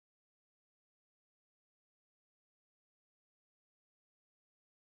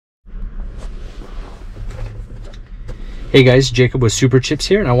Hey guys, Jacob with Super Chips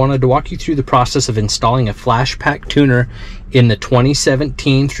here, and I wanted to walk you through the process of installing a Flashpaq tuner in the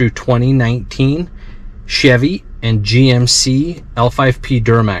 2017 through 2019 Chevy and GMC L5P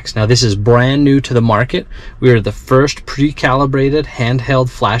Duramax. Now this is brand new to the market. We are the first pre-calibrated handheld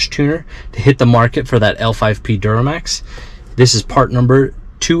flash tuner to hit the market for that L5P Duramax. This is part number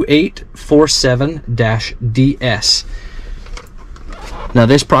 2847-DS. Now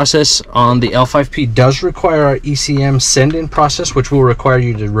this process on the L5P does require our ECM SendIn process, which will require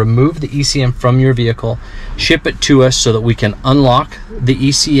you to remove the ECM from your vehicle, ship it to us so that we can unlock the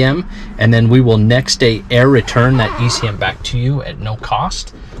ECM, and then we will next day air return that ECM back to you at no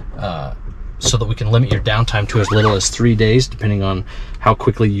cost, so that we can limit your downtime to as little as 3 days, depending on how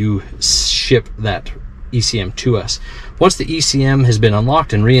quickly you ship that ECM to us. Once the ECM has been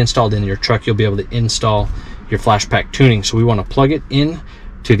unlocked and reinstalled in your truck, you'll be able to install your Flashpaq tuning. So we want to plug it in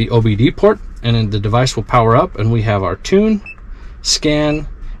to the OBD port, and then the device will power up, and we have our tune, scan,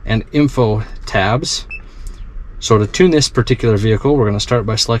 and info tabs. So to tune this particular vehicle, we're going to start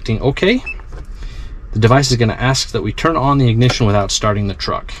by selecting OK. The device is going to ask that we turn on the ignition without starting the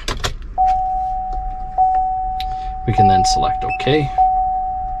truck. We can then select OK.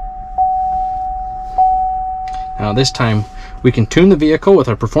 Now this time we can tune the vehicle with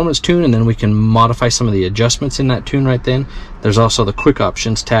our performance tune, and then we can modify some of the adjustments in that tune right then. There's also the quick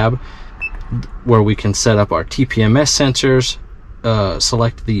options tab where we can set up our TPMS sensors,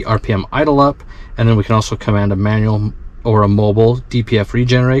 select the RPM idle up, and then we can also command a manual or a mobile DPF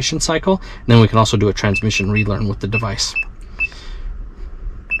regeneration cycle, and then we can also do a transmission relearn with the device.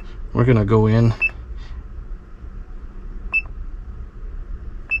 We're going to go in.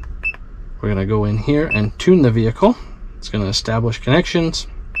 We're going to go in here and tune the vehicle. It's going to establish connections,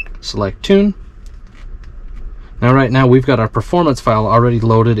 select tune. Now right now we've got our performance file already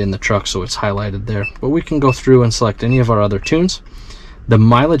loaded in the truck, so it's highlighted there, but we can go through and select any of our other tunes. The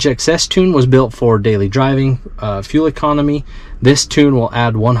Mileage XS tune was built for daily driving, fuel economy. This tune will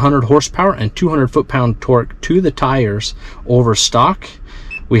add 100 horsepower and 200 foot-pound torque to the tires over stock.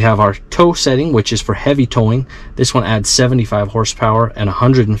 We have our tow setting, which is for heavy towing. This one adds 75 horsepower and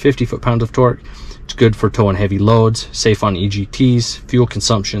 150 foot-pounds of torque. It's good for towing heavy loads, safe on EGTs, fuel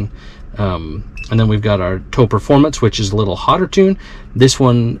consumption. And then we've got our tow performance, which is a little hotter tune. This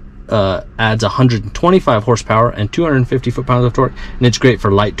one adds 125 horsepower and 250 foot-pounds of torque, and it's great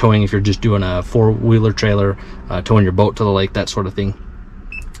for light towing if you're just doing a four-wheeler trailer, towing your boat to the lake, that sort of thing.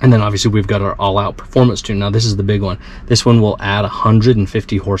 And then obviously we've got our all-out performance tune. Now this is the big one. This one will add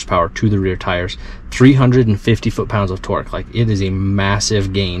 150 horsepower to the rear tires, 350 foot-pounds of torque. Like, it is a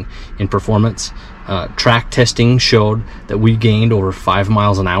massive gain in performance. Track testing showed that we gained over 5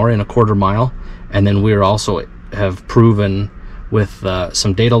 miles an hour in a quarter mile, and then we're also have proven with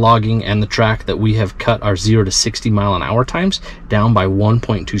some data logging and the track that we have cut our 0 to 60 mile an hour times down by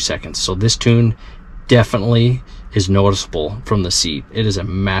 1.2 seconds. So this tune definitely is noticeable from the seat. It is a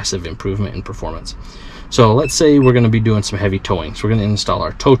massive improvement in performance. So let's say we're going to be doing some heavy towing, so we're going to install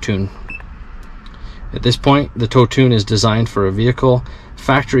our tow tune. At this point, the tow tune is designed for a vehicle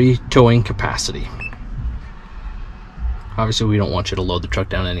factory towing capacity. Obviously we don't want you to load the truck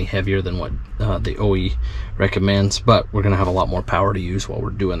down any heavier than what the OE recommends, but we're going to have a lot more power to use while we're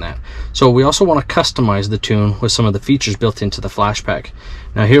doing that. So we also want to customize the tune with some of the features built into the Flashpaq.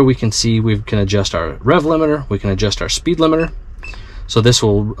 Now here we can see we can adjust our rev limiter, we can adjust our speed limiter. So this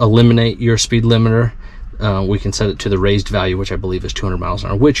will eliminate your speed limiter. We can set it to the raised value, which I believe is 200 miles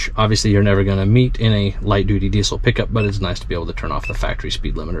an hour, which obviously you're never going to meet in a light duty diesel pickup, but it's nice to be able to turn off the factory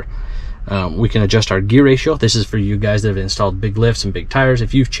speed limiter. We can adjust our gear ratio. This is for you guys that have installed big lifts and big tires.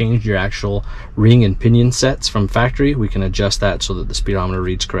 If you've changed your actual ring and pinion sets from factory, we can adjust that so that the speedometer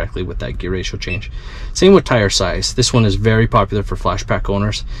reads correctly with that gear ratio change. Same with tire size. This one is very popular for Flashpaq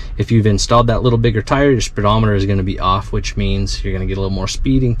owners. If you've installed that little bigger tire, your speedometer is going to be off, which means you're going to get a little more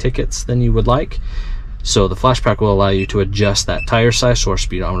speeding tickets than you would like. So the Flashpaq will allow you to adjust that tire size so our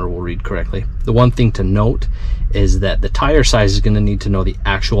speedometer will read correctly. The one thing to note is that the tire size is going to need to know the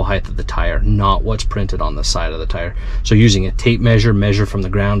actual height of the tire, not what's printed on the side of the tire. So using a tape measure from the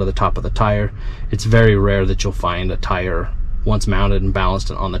ground to the top of the tire. It's very rare that you'll find a tire, once mounted and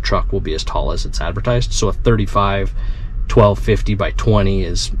balanced on the truck, will be as tall as it's advertised. So a 35 1250 by 20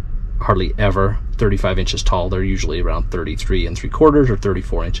 is hardly ever 35 inches tall. They're usually around 33 3/4 or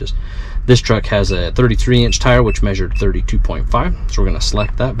 34 inches. This truck has a 33-inch tire which measured 32.5, so we're going to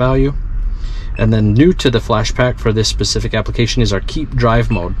select that value. And then new to the Flashpaq for this specific application is our keep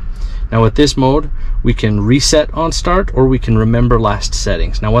drive mode. Now with this mode, we can reset on start, or we can remember last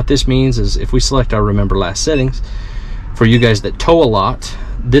settings. Now what this means is if we select our remember last settings, for you guys that tow a lot,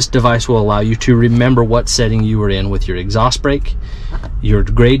 this device will allow you to remember what setting you were in with your exhaust brake, your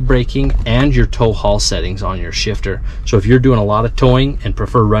grade braking, and your tow haul settings on your shifter. So if you're doing a lot of towing and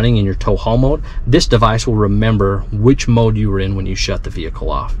prefer running in your tow haul mode, this device will remember which mode you were in when you shut the vehicle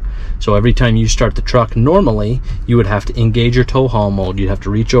off. So every time you start the truck, normally you would have to engage your tow haul mode. You'd have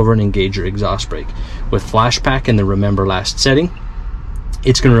to reach over and engage your exhaust brake. With Flashpaq and the remember last setting,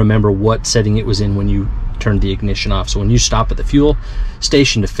 it's going to remember what setting it was in when you turned the ignition off. So when you stop at the fuel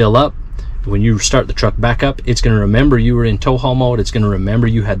station to fill up, when you start the truck back up, it's going to remember you were in tow haul mode. It's going to remember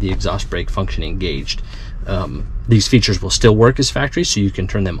you had the exhaust brake function engaged. These features will still work as factory, so you can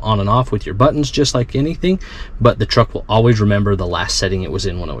turn them on and off with your buttons just like anything, but the truck will always remember the last setting it was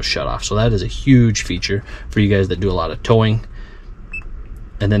in when it was shut off. So that is a huge feature for you guys that do a lot of towing.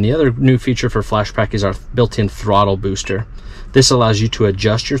 And then the other new feature for Flashpaq is our built-in throttle booster. This allows you to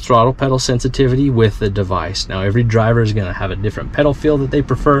adjust your throttle pedal sensitivity with the device. Now, every driver is going to have a different pedal feel that they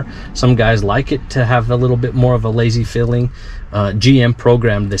prefer. Some guys like it to have a little bit more of a lazy feeling. GM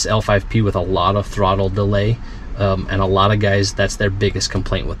programmed this L5P with a lot of throttle delay, and a lot of guys, that's their biggest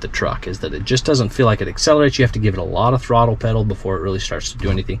complaint with the truck, is that it just doesn't feel like it accelerates. You have to give it a lot of throttle pedal before it really starts to do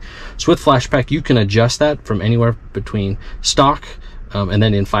anything. So with Flashpaq, you can adjust that from anywhere between stock and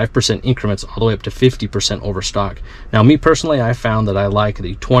then in 5% increments all the way up to 50% over stock. Now, me personally, I found that I like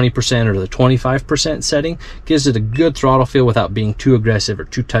the 20% or the 25% setting. Gives it a good throttle feel without being too aggressive or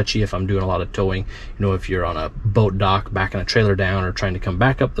too touchy if I'm doing a lot of towing. You know, if you're on a boat dock, backing a trailer down or trying to come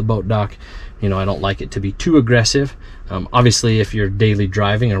back up the boat dock, you know, I don't like it to be too aggressive. Obviously, if you're daily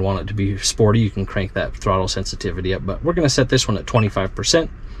driving or want it to be sporty, you can crank that throttle sensitivity up, but we're going to set this one at 25%.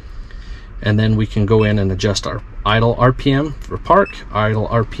 And then we can go in and adjust our idle RPM for park, idle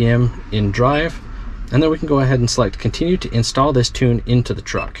RPM in drive, and then we can go ahead and select continue to install this tune into the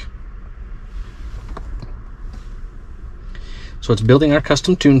truck. So it's building our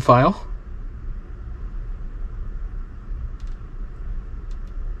custom tune file.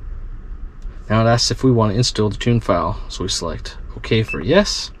 Now it asks if we want to install the tune file, so we select OK for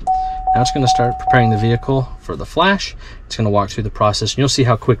yes. Now it's going to start preparing the vehicle for the flash. It's going to walk through the process, and you'll see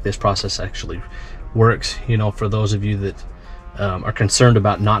how quick this process actually works. You know, for those of you that are concerned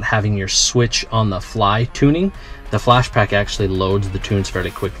about not having your switch on the fly tuning, the Flashpaq actually loads the tunes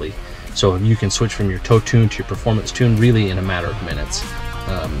fairly quickly. So you can switch from your tow tune to your performance tune really in a matter of minutes.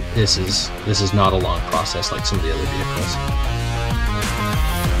 This is not a long process like some of the other vehicles.